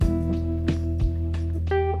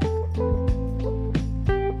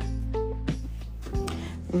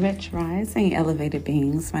Rich Rising Elevated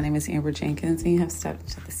Beings. My name is Amber Jenkins, and you have stepped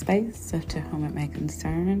into the space of To Whom It May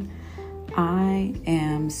Concern. I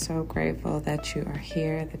am so grateful that you are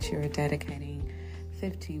here, that you are dedicating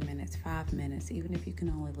 15 minutes, 5 minutes, even if you can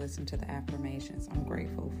only listen to the affirmations. I'm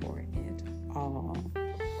grateful for it all.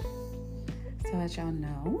 So as y'all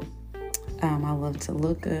know, I love to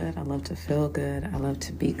look good, I love to feel good, I love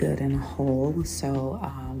to be good and whole. So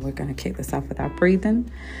we're going to kick this off with our breathing.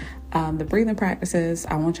 The breathing practices,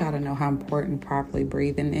 I want y'all to know how important properly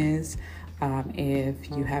breathing is. If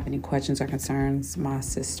you have any questions or concerns, my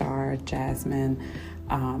sister Jasmine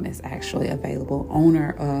is actually available,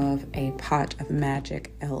 owner of A Pot of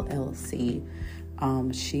Magic LLC.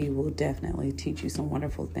 She will definitely teach you some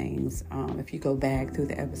wonderful things. If you go back through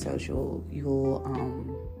the episodes,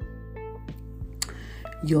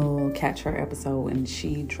 you'll catch her episode, and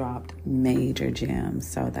she dropped major gems.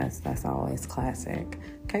 So that's always classic.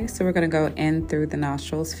 Okay, so we're going to go in through the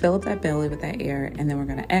nostrils, fill up that belly with that air, and then we're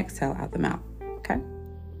going to exhale out the mouth. Okay,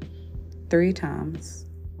 3 times.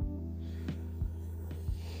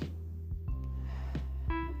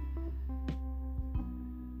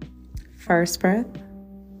 First breath.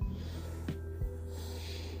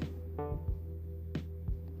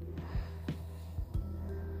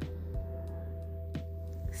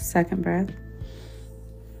 Second breath.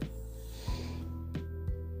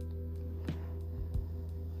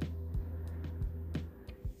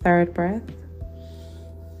 Third breath.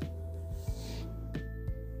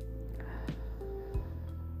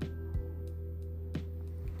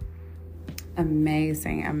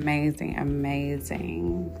 Amazing, amazing,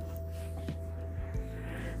 amazing.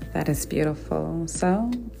 That is beautiful. So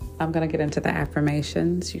I'm going to get into the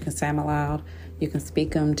affirmations. You can say them aloud. You can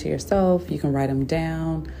speak them to yourself. You can write them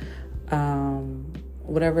down.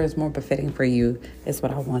 Whatever is more befitting for you is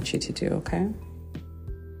what I want you to do, okay?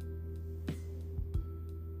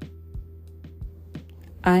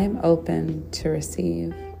 I am open to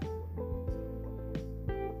receive.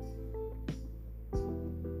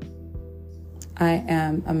 I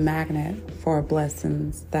am a magnet for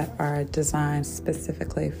blessings that are designed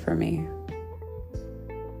specifically for me.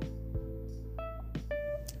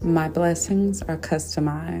 My blessings are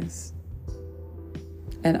customized,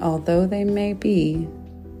 and although they may be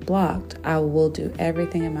blocked, I will do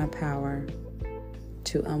everything in my power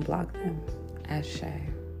to unblock them. Ashe.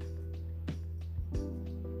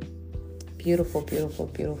 Beautiful, beautiful,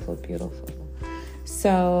 beautiful, beautiful.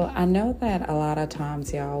 So I know that a lot of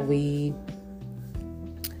times, y'all, we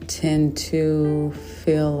tend to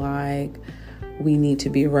feel like we need to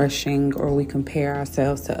be rushing, or we compare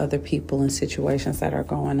ourselves to other people and situations that are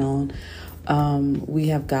going on. We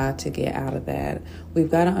have got to get out of that. We've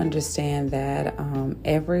got to understand that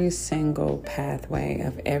every single pathway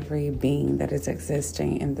of every being that is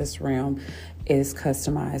existing in this realm is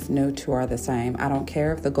customized. No two are the same. I don't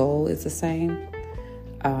care if the goal is the same.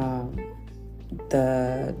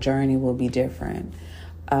 The journey will be different.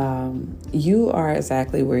 You are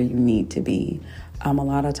exactly where you need to be. A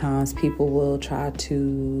lot of times people will try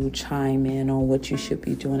to chime in on what you should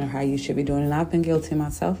be doing or how you should be doing. And I've been guilty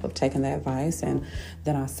myself of taking that advice. And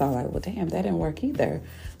then I saw like, well, damn, that didn't work either.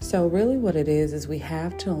 So really what it is we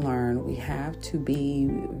have to learn. We have to be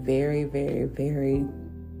very, very, very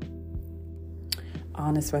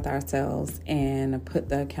honest with ourselves and put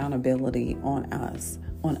the accountability on us.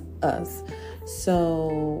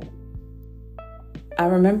 So I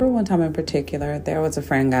remember one time in particular, there was a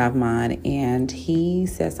friend of mine, and he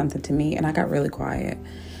said something to me, and I got really quiet.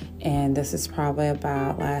 And this is probably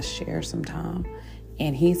about last year sometime.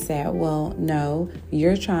 And he said, well, no,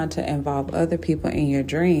 you're trying to involve other people in your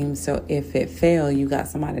dreams, so if it failed, you got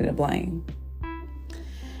somebody to blame.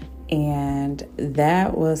 And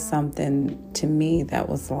that was something to me that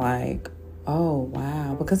was like, oh,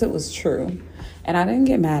 wow, because it was true. And I didn't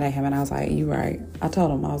get mad at him, and I was like, you're right. I told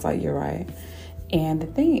him, I was like, you're right. And the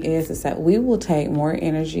thing is that we will take more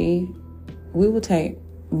energy. We will take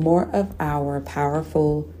more of our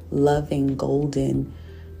powerful, loving, golden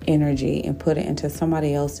energy and put it into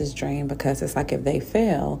somebody else's dream, because it's like if they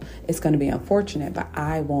fail, it's going to be unfortunate, but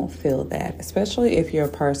I won't feel that, especially if you're a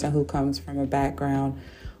person who comes from a background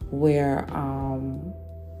where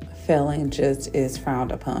failing just is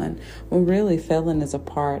frowned upon. When really failing is a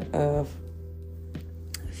part of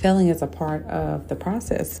the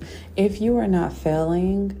process. If you are not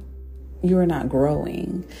failing, you are not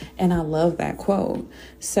growing. And I love that quote.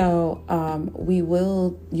 So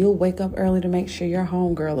you'll wake up early to make sure your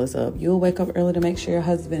homegirl is up. You'll wake up early to make sure your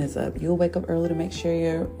husband is up. You'll wake up early to make sure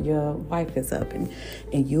your wife is up. And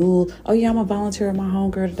you'll, oh yeah, I'm gonna volunteer with my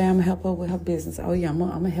homegirl today. I'm gonna help her with her business. Oh yeah, I'm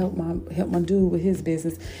gonna help my dude with his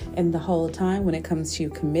business. And the whole time when it comes to you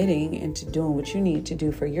committing and to doing what you need to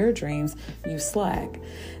do for your dreams, you slack.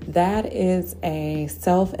 That is a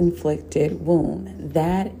self-inflicted wound.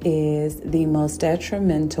 That is the most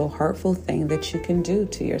detrimental, hurtful thing that you can do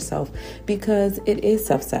to yourself, because it is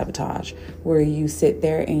self-sabotage, where you sit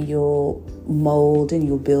there and you'll mold and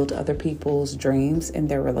you'll build other people's dreams and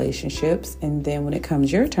their relationships. And then when it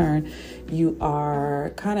comes your turn, you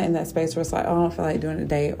are kind of in that space where it's like, oh, I don't feel like doing it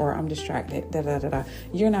today, or I'm distracted.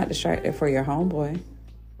 You're not distracted for your homeboy.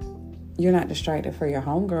 You're not distracted for your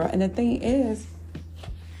homegirl. And the thing is,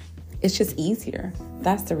 it's just easier.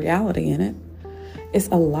 That's the reality in it. It's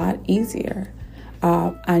a lot easier.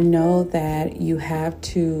 I know that you have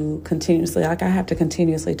to continuously, like I have to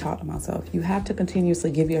continuously talk to myself. You have to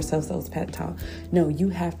continuously give yourself those pep talks. No, you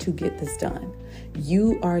have to get this done.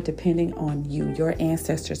 You are depending on you. Your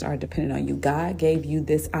ancestors are dependent on you. God gave you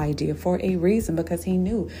this idea for a reason, because he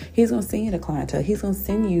knew he's going to send you the clientele. He's going to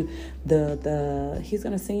send you he's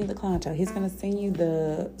going to send you the clientele. He's going to send you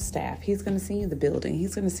the staff. He's going to send you the building.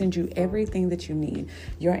 He's going to send you everything that you need.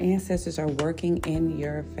 Your ancestors are working in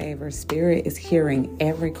your favor. Spirit is hearing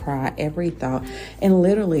every cry, every thought, and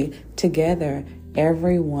literally together,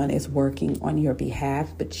 everyone is working on your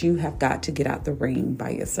behalf, but you have got to get out the ring by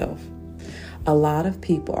yourself. A lot of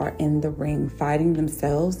people are in the ring fighting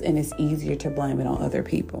themselves, and it's easier to blame it on other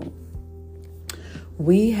people.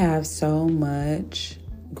 We have so much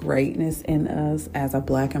greatness in us as a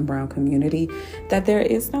Black and brown community that there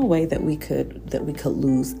is no way that we could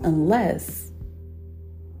lose unless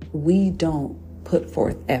we don't put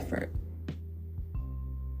forth effort.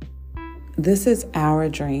 This is our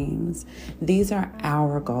dreams. These are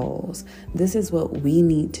our goals. This is what we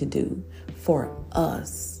need to do for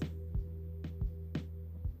us.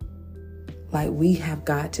 Like, we have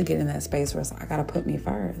got to get in that space where it's like, I got to put me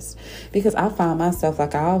first. Because I find myself,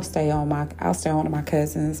 like, I'll stay on one of my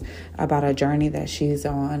cousins about a journey that she's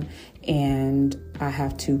on, and I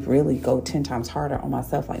have to really go 10 times harder on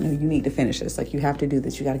myself. Like, no, you need to finish this. Like, you have to do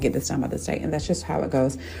this. You got to get this done by this date. And that's just how it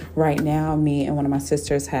goes. Right now, me and one of my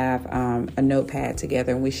sisters have a notepad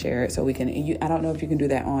together, and we share it so we can, I don't know if you can do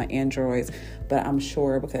that on Androids, but I'm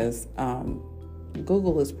sure, because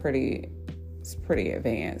Google is pretty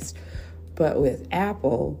advanced. But with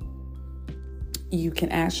Apple, you can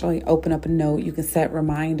actually open up a note. You can set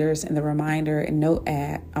reminders in the reminder and note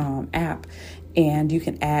app, and you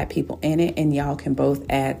can add people in it, and y'all can both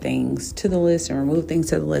add things to the list and remove things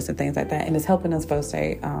to the list and things like that. And it's helping us both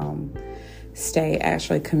stay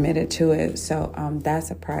actually committed to it. So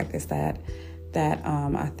that's a practice that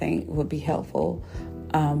I think would be helpful.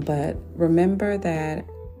 But remember that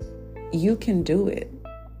you can do it.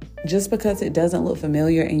 Just because it doesn't look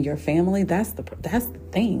familiar in your family, that's the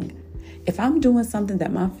thing. If I'm doing something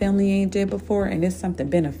that my family ain't did before, and it's something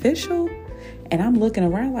beneficial, and I'm looking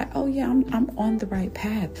around like, oh yeah, I'm on the right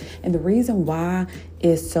path. And the reason why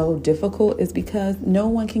it's so difficult is because no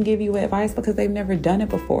one can give you advice because they've never done it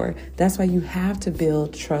before. That's why you have to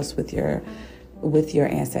build trust with your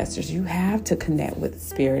ancestors. You have to connect with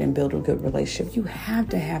spirit and build a good relationship. You have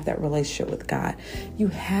to have that relationship with God. You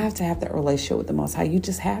have to have that relationship with the Most High. You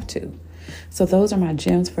just have to. So those are my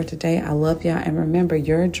gems for today. I love y'all. And remember,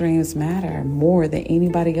 your dreams matter more than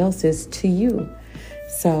anybody else's to you.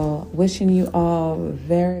 So wishing you all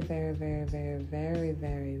very, very, very, very, very,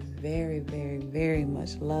 very, very, very, very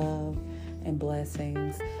much love and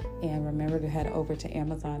blessings. And remember to head over to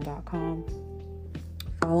Amazon.com.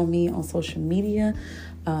 Follow me on social media.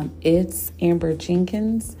 It's Amber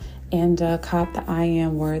Jenkins. And cop the I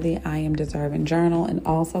Am Worthy, I Am Deserving journal. And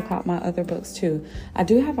also cop my other books too. I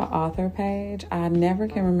do have an author page. I never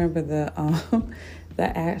can remember the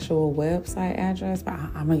actual website address, but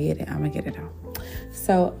I'm going to get it out.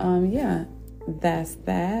 So, yeah, that's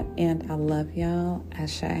that. And I love y'all.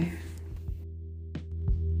 Ashe.